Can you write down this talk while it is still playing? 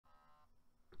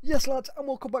Yes lads, and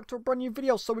welcome back to a brand new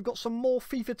video. So we've got some more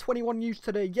FIFA 21 news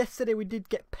today. Yesterday we did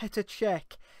get Petr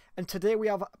Cech, and today we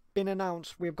have been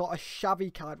announced we've got a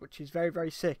Xavi card, which is very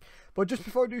sick. But just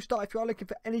before we do start, if you are looking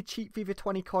for any cheap FIFA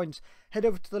 20 coins, head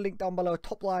over to the link down below,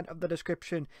 top line of the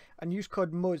description, and use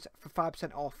code MUZZ for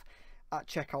 5% off at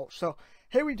checkout. So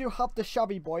here we do have the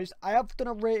Xavi boys. I have done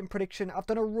a rating prediction, I've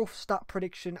done a rough stat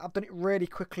prediction, I've done it really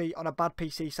quickly on a bad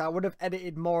PC, so I would have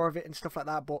edited more of it and stuff like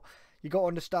that, but you got to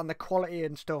understand the quality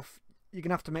and stuff. You're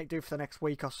going to have to make do for the next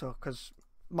week or so, because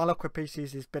my luck with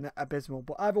PCs has been abysmal.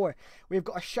 But either way, we've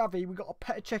got a Xavi, we got a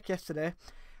Petr Cech yesterday.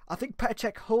 I think Petr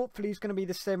Cech hopefully is going to be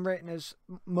the same rating as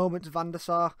Moments Van der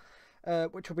Sar,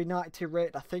 which will be 92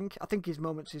 rated, I think. I think his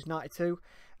Moments is 92.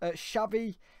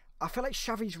 Xavi, I feel like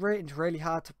Xavi's rating's really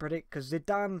hard to predict, because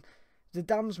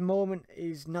Zidane's Moment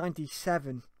is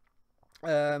 97.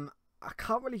 I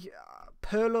can't really...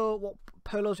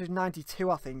 Pirlo's is 92,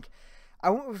 I think. I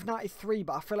went with 93,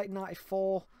 but I feel like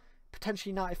 94,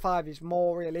 potentially 95 is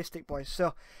more realistic, boys.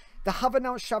 So they have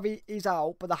announced Xavi is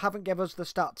out, but they haven't given us the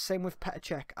stats. Same with Petr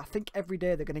Cech. I think every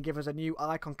day they're going to give us a new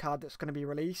icon card that's going to be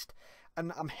released.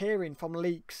 And I'm hearing from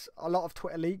leaks, a lot of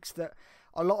Twitter leaks, that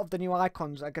a lot of the new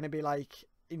icons are going to be like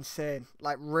insane,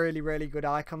 like really good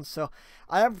icons. So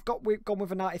I have gone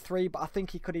with a 93, but I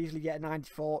think he could easily get a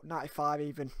 94, 95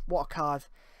 even. What a card.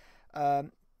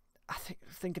 I think,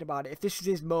 thinking about it, if this is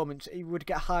his Moments, he would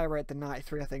get a higher rate than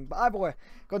 93, I think. But either way,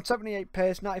 gone 78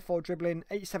 pace, 94 dribbling,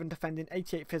 87 defending,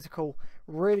 88 physical,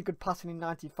 really good passing in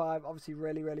 95, obviously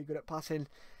really good at passing,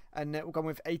 and we're going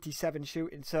with 87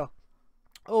 shooting. So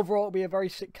overall, it'll be a very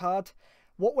sick card.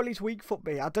 What will his weak foot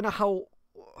be? I don't know how.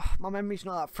 My memory's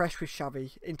not that fresh with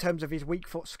Xavi in terms of his weak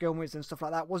foot skill moves and stuff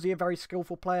like that. Was he a very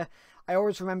skillful player? I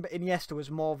always remember Iniesta was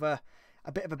more of a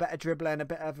bit of a better dribbler and a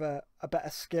bit of a better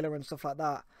skiller and stuff like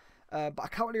that. But I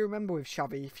can't really remember with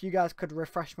Xavi. If you guys could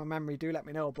refresh my memory, do let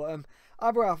me know. But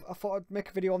either way, I thought I'd make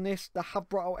a video on this. They have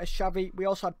brought out a Xavi. We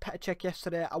also had Petr Cech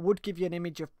yesterday. I would give you an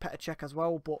image of Petr Cech as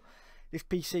well, but this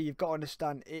PC, you've got to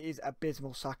understand, it is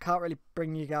abysmal. So I can't really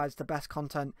bring you guys the best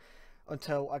content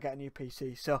until I get a new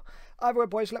PC. So either way,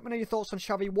 boys, let me know your thoughts on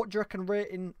Xavi. What do you reckon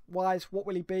rating wise? What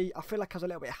will he be? I feel like I was a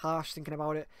little bit harsh thinking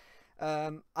about it.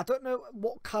 I don't know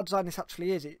what card design this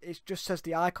actually is. It just says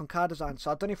the icon card design,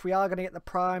 so I don't know if we are going to get the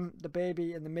prime, the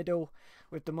baby in the middle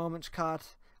with the Moments card.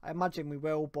 I imagine we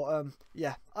will, but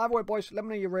yeah. Either way, boys, let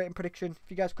me know your rating prediction.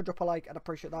 If you guys could drop a like, I'd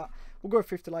appreciate that. We'll go with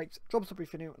 50 likes. Drop a sub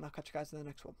if you're new, and I'll catch you guys in the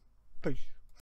next one. Peace.